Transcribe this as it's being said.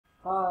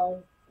Hi,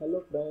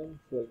 hello friends,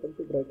 welcome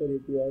to Brighter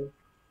API.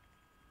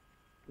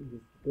 In this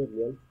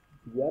tutorial,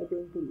 we are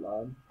going to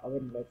learn our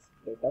next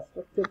data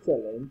structure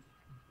challenge.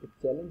 The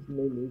challenge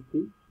name is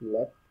the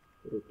left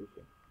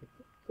rotation.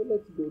 Okay. So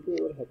let's go to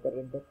our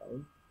Hackerrank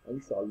account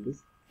and solve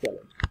this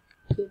challenge.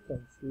 So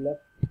friends,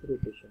 left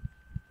rotation.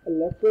 A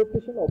left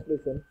rotation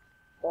operation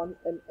on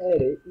an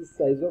array is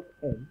size of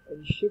n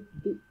and shift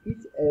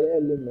each array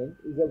element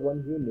is a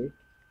 1 unit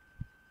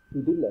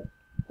to the left.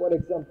 For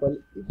example,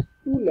 if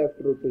 2 left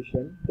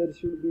rotation, there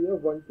should be a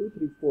 1, 2,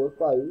 3, 4,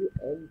 5,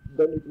 and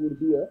then it would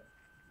be a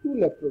 2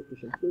 left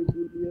rotation. So it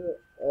will be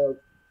a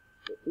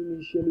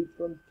initially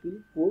from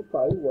 3, 4,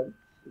 5, 1,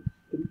 2,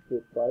 3,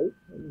 4, 5,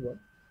 and 1,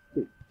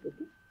 2.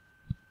 Okay.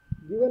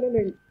 Given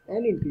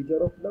an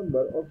integer of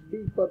number of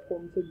d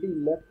performs a d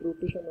left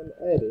rotation on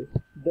array,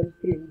 then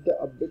print the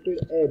updated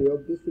array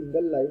of the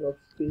single line of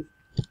space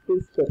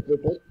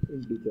separated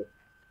integer.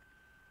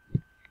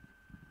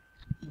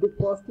 The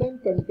first line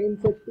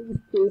contains a 2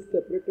 space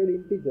separated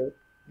integer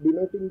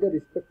denoting the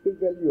respective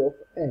value of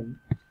n.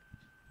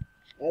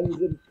 N is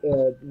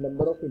the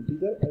number of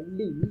integer, and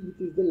d, which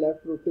is the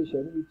left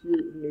rotation, which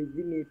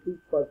we need to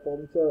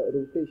perform a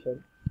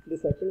rotation. The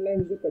second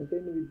line is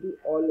contained with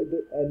all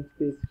the n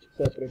space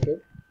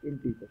separated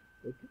integer.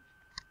 Okay.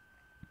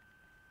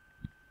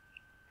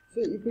 So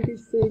if it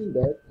is saying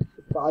that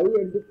 5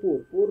 and the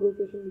 4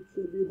 rotation it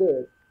should be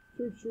there,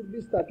 so it should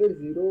be started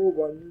 0,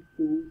 1,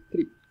 2,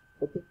 3.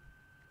 Okay.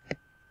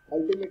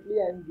 Ultimately,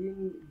 I am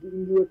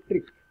giving you a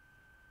trick,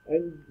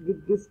 and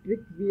with this trick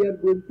we are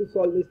going to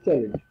solve this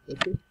challenge.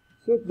 Okay,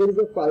 so there is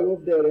a 5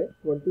 of the array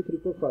 1, 2, 3,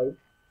 4, 5,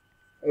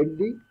 and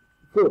the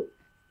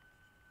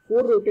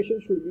 4 rotation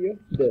should be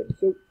there.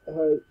 So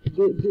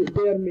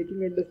they are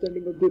making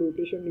understanding of the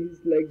rotation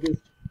is like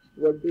this: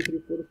 1, 2, 3,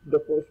 4. The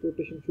first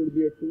rotation should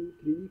be a 2,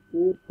 3,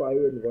 4, 5,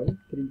 and 1,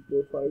 3,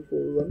 4, 5, 4,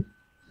 1.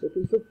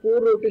 Okay, so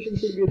 4 rotation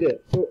should be there.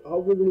 So how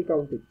we will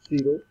count it?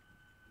 0,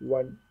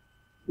 1,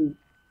 2,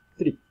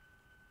 3.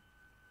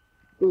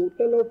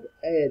 Total of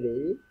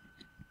array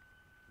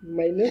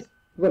minus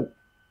 1.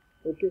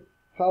 Okay,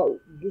 how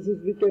this is,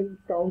 we can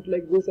count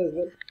like this as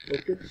well.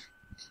 Okay,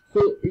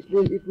 so it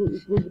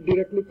would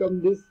directly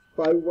come this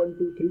 5, 1,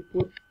 2, 3,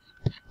 4.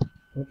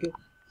 Okay,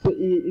 so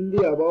in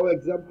the above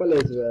example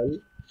as well,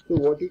 so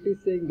what it is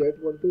saying that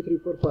 1, 2, 3,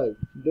 4, 5,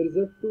 there is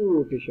a 2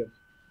 rotation.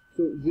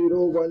 So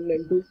 0, 1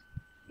 and 2,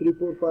 3,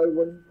 4, 5,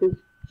 1, 2.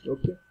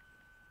 Okay,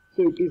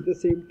 so it is the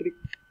same trick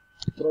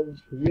from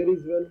here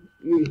as well,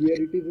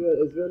 here it is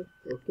as well.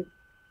 Okay,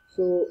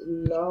 so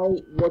now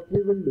what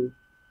we will do,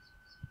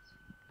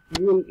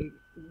 we will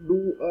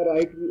do a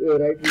write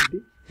with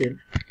the same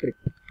trick.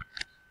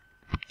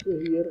 So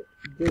here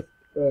just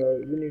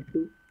we need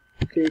to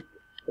take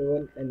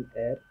n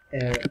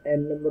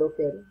number of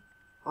array,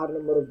 r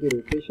number of the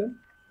rotation,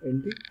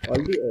 and all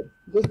the array.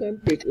 Just I am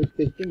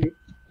pasting it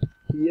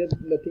here.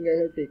 Nothing I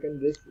have taken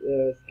this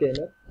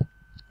scanner,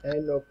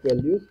 n of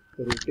values,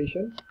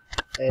 rotation,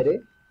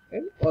 array,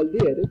 and all the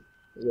array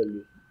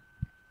values.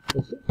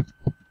 Okay.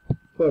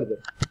 Further,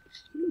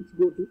 so let's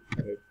go to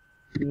ahead.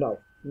 Now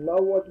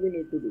what we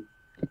need to do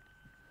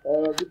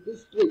with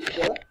this trick,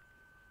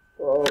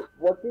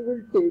 what we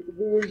will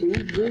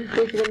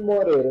take one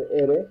more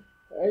array,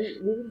 and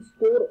we will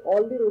store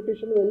all the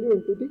rotation value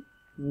into the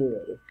new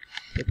array.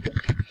 Okay.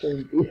 So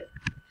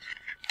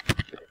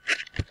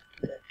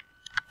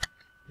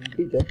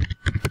integer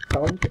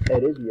count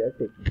array we are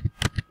taking.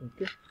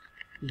 Okay,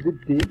 with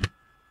the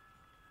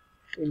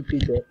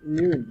integer,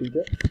 new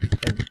integer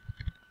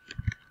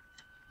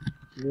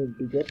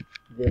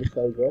their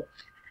size of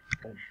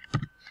n.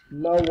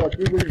 Now what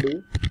we will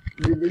do,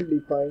 we will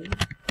define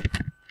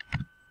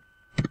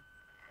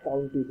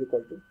count is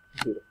equal to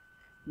 0.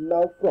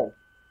 Now from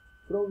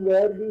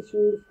where we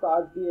should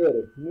start the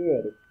array, new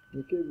array.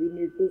 Okay, we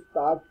need to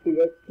start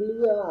directly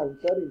an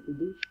answer into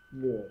the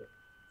new array.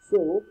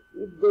 So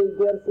if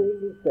they are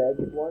saying is that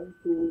 1,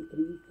 2,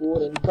 3,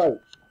 4 and 5,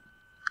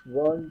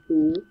 1,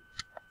 2,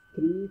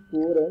 3,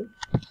 4 and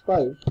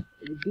 5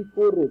 with the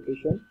 4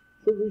 rotation,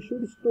 so we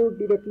should store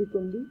directly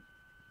from the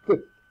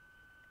 5th.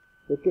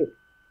 Okay,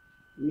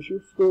 we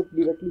should store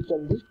directly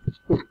from the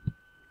 5th.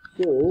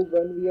 So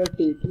when we are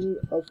taking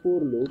a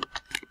for loop,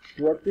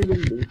 what we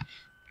will do,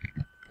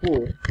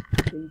 for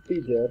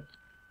integer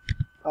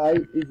I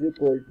is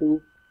equal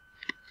to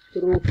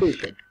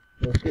rotation.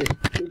 Okay,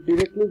 so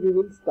directly we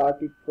will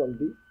start it from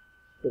the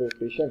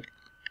rotation,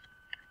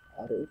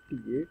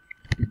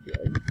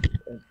 R-O-T-A-T-I-N.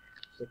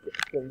 Okay,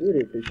 from the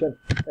rotation,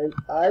 and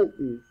I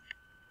is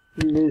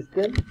less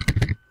than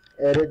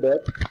array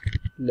dot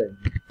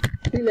length.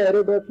 Till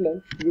array dot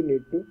length we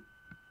need to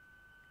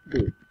do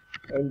it,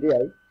 and the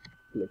I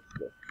plus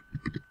plus.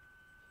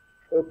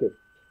 Okay,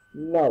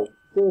 now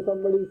so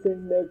somebody is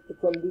saying that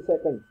from the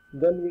second,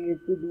 then we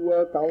need to do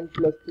a count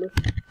plus plus.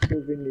 So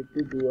we need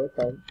to do a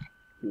count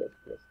plus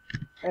plus,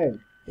 and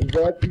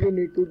that we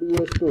need to do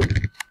a store.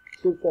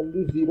 So from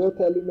the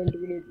 0th element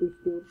we need to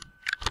store.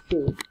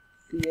 So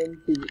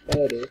cmt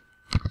array.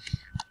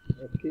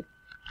 Okay,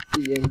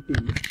 cmt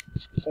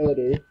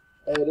array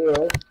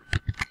of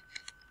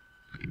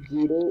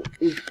 0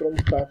 is from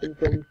starting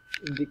from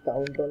the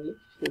count only.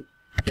 So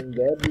from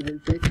there we will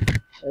take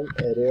an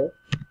array of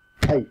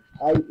I.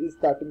 I is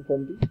starting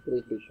from the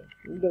rotation.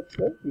 And that's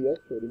why we are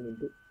storing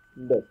into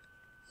that.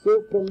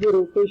 So from the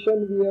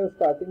rotation we are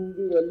starting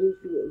the values.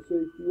 So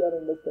if we are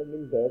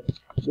understanding that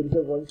there is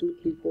a 1, 2,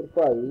 3, 4,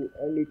 5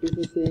 and it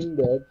is saying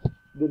that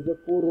there is a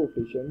 4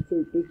 rotation, so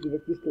it is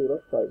directly store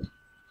of 5.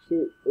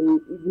 So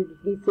if it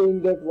is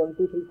saying that 1,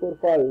 2, 3, 4,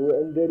 5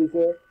 and there is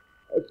a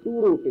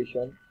 2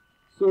 rotation,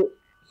 so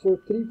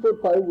 3, 4,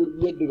 5 would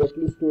be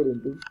directly stored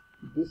into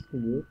this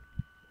new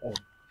n.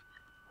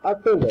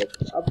 After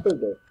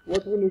that,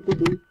 what we need to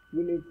do?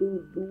 We need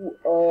to do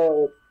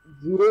a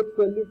zeroth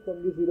value.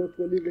 From the zeroth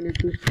value, we need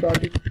to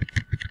start it.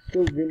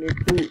 So we need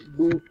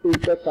to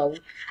take a count.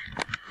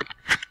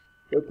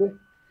 Okay,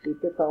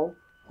 take a count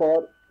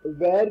for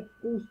where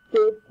to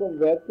start, from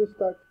where to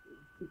start.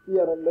 If we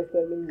are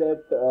understanding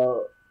that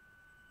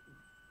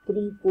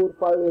 3, 4,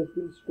 5 has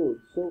been stored,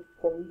 so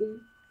from the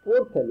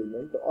fourth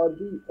element or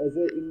the as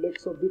an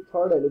index of the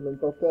third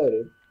element of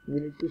array, we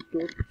need to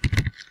store.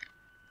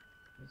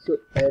 So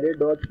array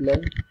dot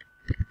length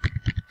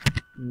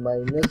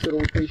minus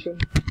rotation.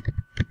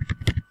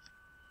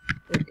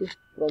 Okay,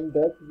 from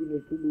that we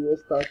need to do a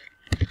start.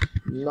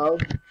 Now,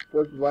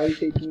 while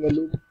taking a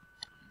loop,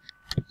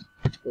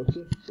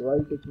 okay,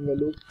 while taking a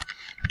loop,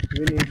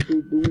 we need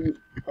to do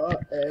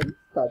and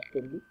start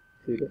from the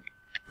 0.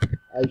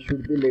 I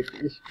should be late.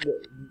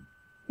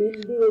 Till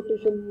the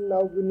rotation.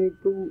 Now we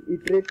need to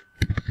iterate.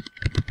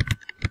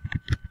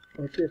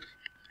 Okay,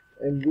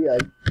 and the I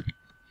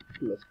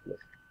plus plus.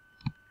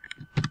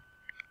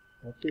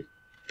 Okay,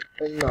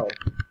 and now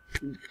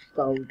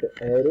count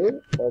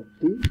array of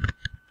the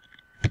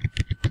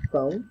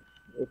count.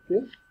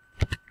 Okay,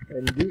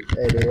 and the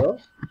array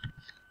of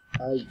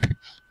I,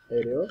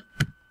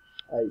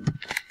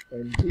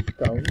 and the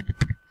count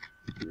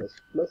plus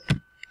plus.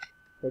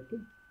 Okay,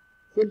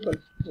 simple.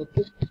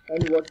 Okay,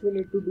 and what we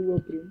need to do a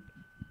print?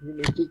 We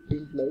need to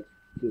print like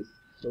this.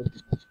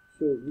 Okay,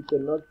 so we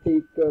cannot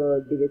take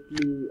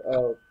directly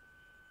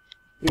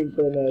print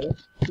an array,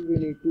 so we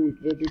need to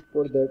iterate it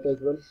for that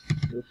as well.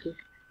 Okay,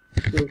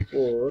 so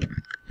for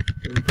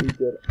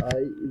integer I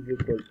is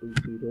equal to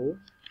 0,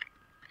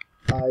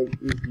 I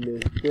is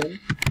less than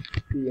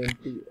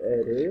pnt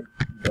array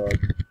dot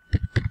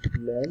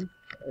length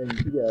and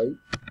the I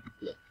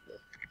plus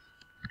plus,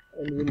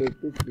 and we need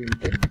to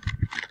print it.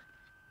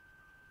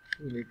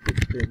 We need to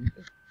print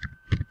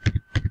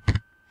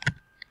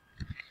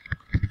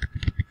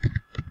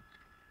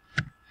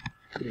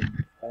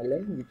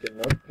ln, we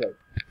cannot write.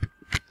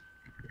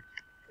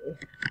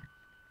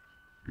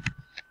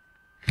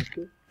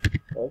 Okay,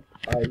 of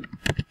I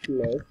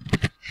plus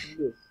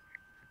this,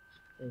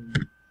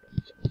 and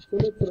so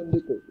let's run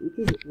the code, which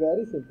is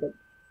very simple.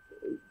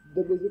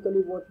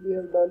 Basically what we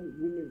have done,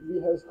 we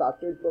have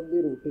started from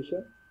the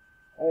rotation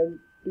and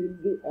till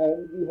the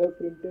end we have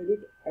printed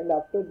it, and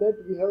after that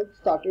we have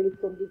started it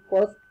from the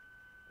first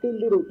till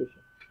the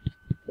rotation.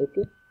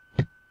 Okay,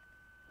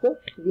 so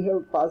we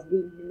have passed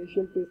the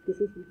initial test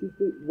cases, which is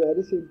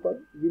very simple.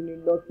 We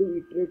need not to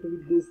iterate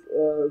with this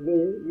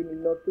way. We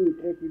need not to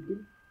iterate with the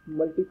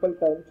multiple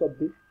times of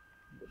the.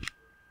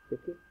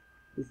 Okay,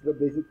 this is the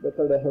basic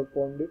method I have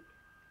found it.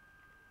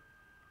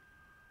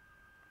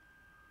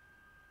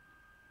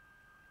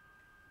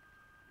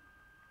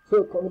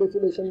 So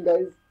congratulations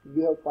guys,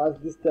 we have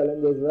passed this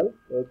challenge as well.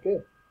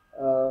 Okay,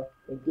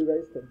 thank you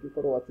guys, thank you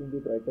for watching the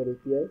Brighter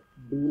API.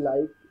 Do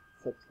like,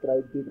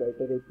 subscribe the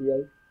Brighter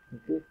API.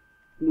 Okay,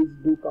 please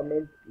do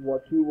comment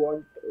what you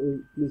want.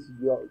 Please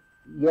your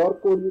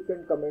code you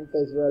can comment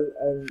as well,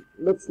 and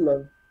let's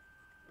learn.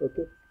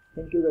 Okay,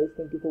 thank you guys,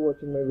 thank you for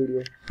watching my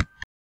video.